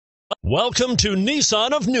Welcome to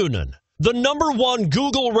Nissan of Newnan, the #1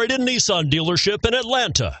 Google-rated Nissan dealership in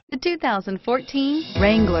Atlanta. The 2014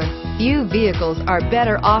 Wrangler. Few vehicles are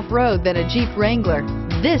better off-road than a Jeep Wrangler.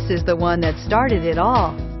 This is the one that started it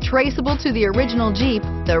all. Traceable to the original Jeep,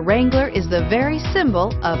 the Wrangler is the very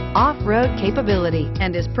symbol of off-road capability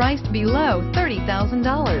and is priced below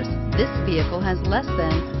 $30,000. This vehicle has less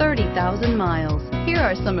than 30,000 miles. Here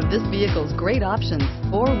are some of this vehicle's great options: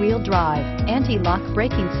 four-wheel drive, anti-lock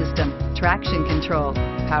braking system, traction control,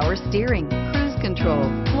 power steering, cruise control,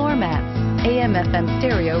 floor mats, AM/FM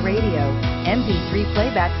stereo radio, MP3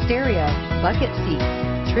 playback stereo, bucket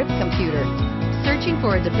seats, trip computer. Searching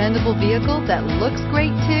for a dependable vehicle that looks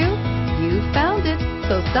great too? You found it,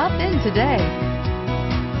 so stop in today.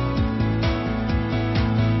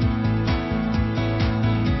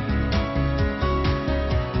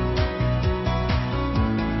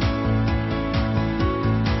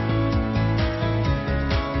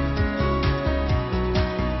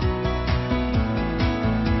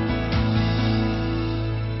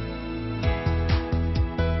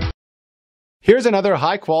 Here's another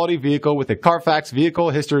high-quality vehicle with a Carfax Vehicle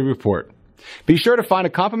History Report. Be sure to find a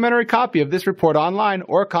complimentary copy of this report online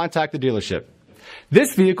or contact the dealership.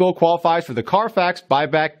 This vehicle qualifies for the Carfax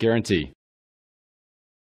Buyback Guarantee.